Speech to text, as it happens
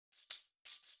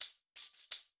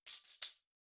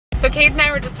So Kate and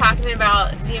I were just talking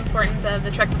about the importance of the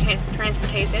Trek for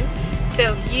Transportation.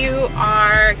 So if you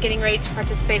are getting ready to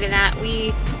participate in that,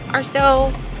 we are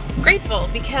so grateful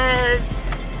because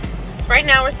right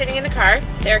now we're sitting in the car,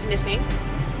 the air conditioning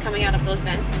coming out of those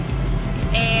vents,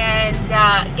 and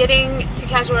getting to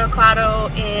Cajuelo Rio Claro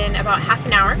in about half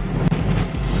an hour.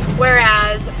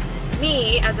 Whereas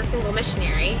me, as a single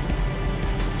missionary,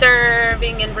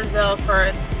 serving in Brazil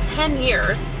for 10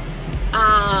 years,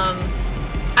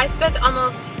 I spent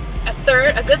almost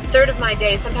a good third of my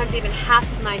day, sometimes even half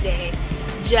of my day,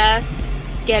 just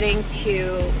getting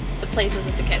to the places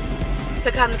with the kids.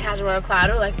 To come to Cajuelo Rio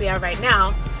Claro, like we are right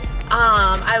now,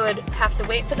 I would have to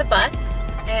wait for the bus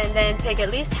and then take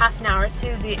at least half an hour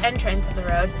to the entrance of the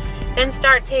road, then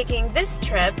start taking this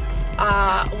trip,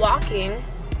 walking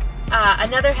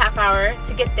another half hour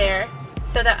to get there,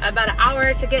 so that about an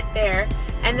hour to get there,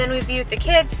 and then we'd be with the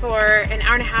kids for an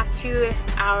hour and a half, 2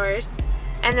 hours,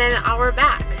 and then an hour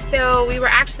back. So we were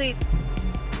actually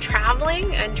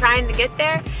traveling and trying to get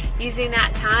there using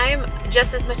that time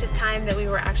just as much as time that we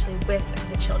were actually with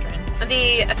the children.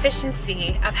 The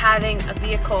efficiency of having a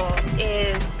vehicle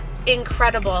is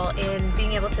incredible in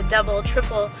being able to double,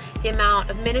 triple the amount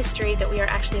of ministry that we are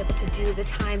actually able to do the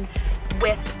time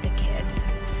with the kids.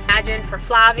 Imagine for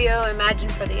Flavio, imagine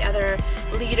for the other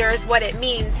leaders what it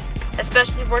means,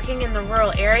 especially working in the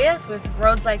rural areas with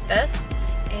roads like this,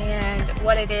 and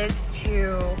what it is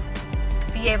to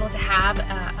be able to have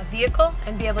a vehicle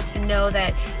and be able to know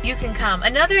that you can come.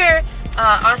 Another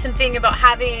awesome thing about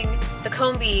having the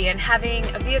Kombi and having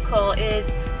a vehicle is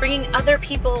bringing other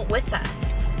people with us.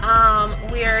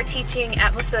 We're teaching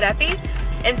at Musurepi,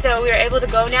 and so we are able to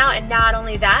go now, and not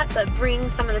only that, but bring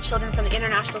some of the children from the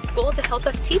international school to help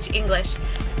us teach English.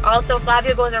 Also,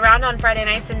 Flavio goes around on Friday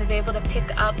nights and is able to pick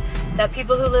up the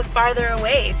people who live farther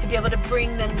away to be able to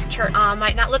bring them to church.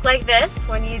 Might not look like this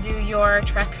when you do your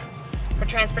Trek for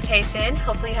Transportation.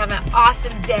 Hopefully you have an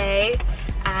awesome day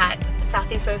at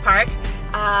Southeast Way Park.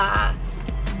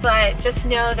 But just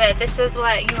know that this is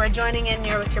what you are joining in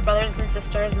here with your brothers and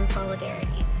sisters in solidarity.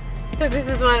 So this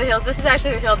is one of the hills. This is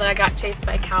actually the hill that I got chased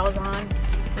by cows on.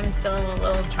 I'm still a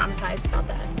little traumatized about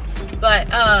that. But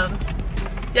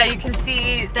yeah, you can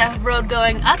see the road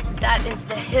going up. That is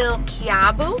the hill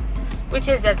Quiabo, which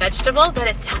is a vegetable, but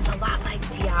it sounds a lot like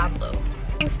Diablo.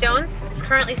 Stones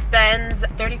currently spends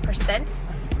 30%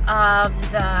 of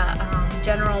the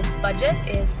general budget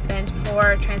is spent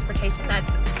for transportation. That's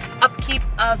upkeep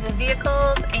of the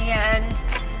vehicles and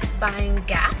buying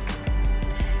gas.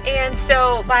 And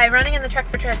so by running in the Trek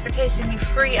for Transportation, you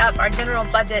free up our general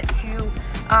budget to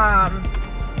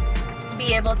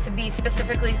be able to be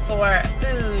specifically for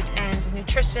food and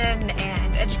nutrition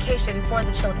and education for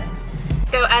the children.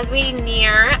 So as we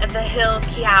near the hill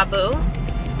Quiabo,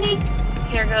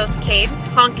 here goes Cade,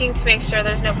 honking to make sure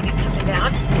there's nobody coming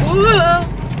down. Whoa.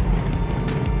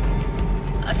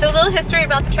 So a little history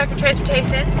about the Trek for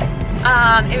Transportation.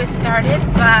 It was started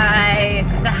by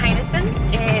the Heinesens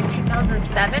in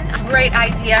 2007. A great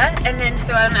idea. And then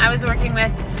so I was working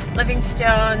with Living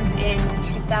Stones in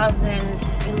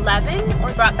 2011.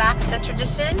 We brought back the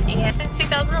tradition, and since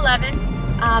 2011,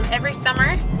 every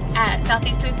summer at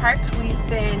Southeast Way Park, we've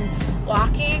been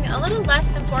walking a little less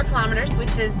than 4 kilometers,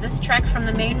 which is this trek from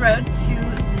the main road to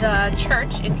the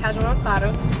church in Cajuelo Rio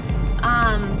Claro,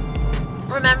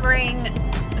 remembering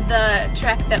the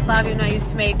trek that Flavio and I used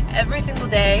to make every single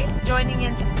day, joining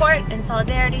in support and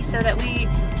solidarity so that we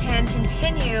can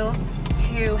continue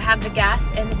to have the gas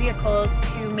and the vehicles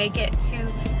to make it to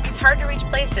these hard to reach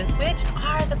places, which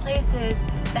are the places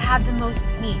that have the most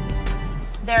needs.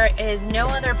 There is no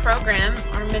other program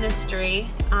or ministry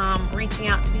reaching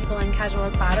out to people in Cajuelo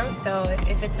Rio Claro, so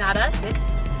if it's not us,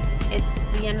 it's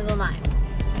the end of the line.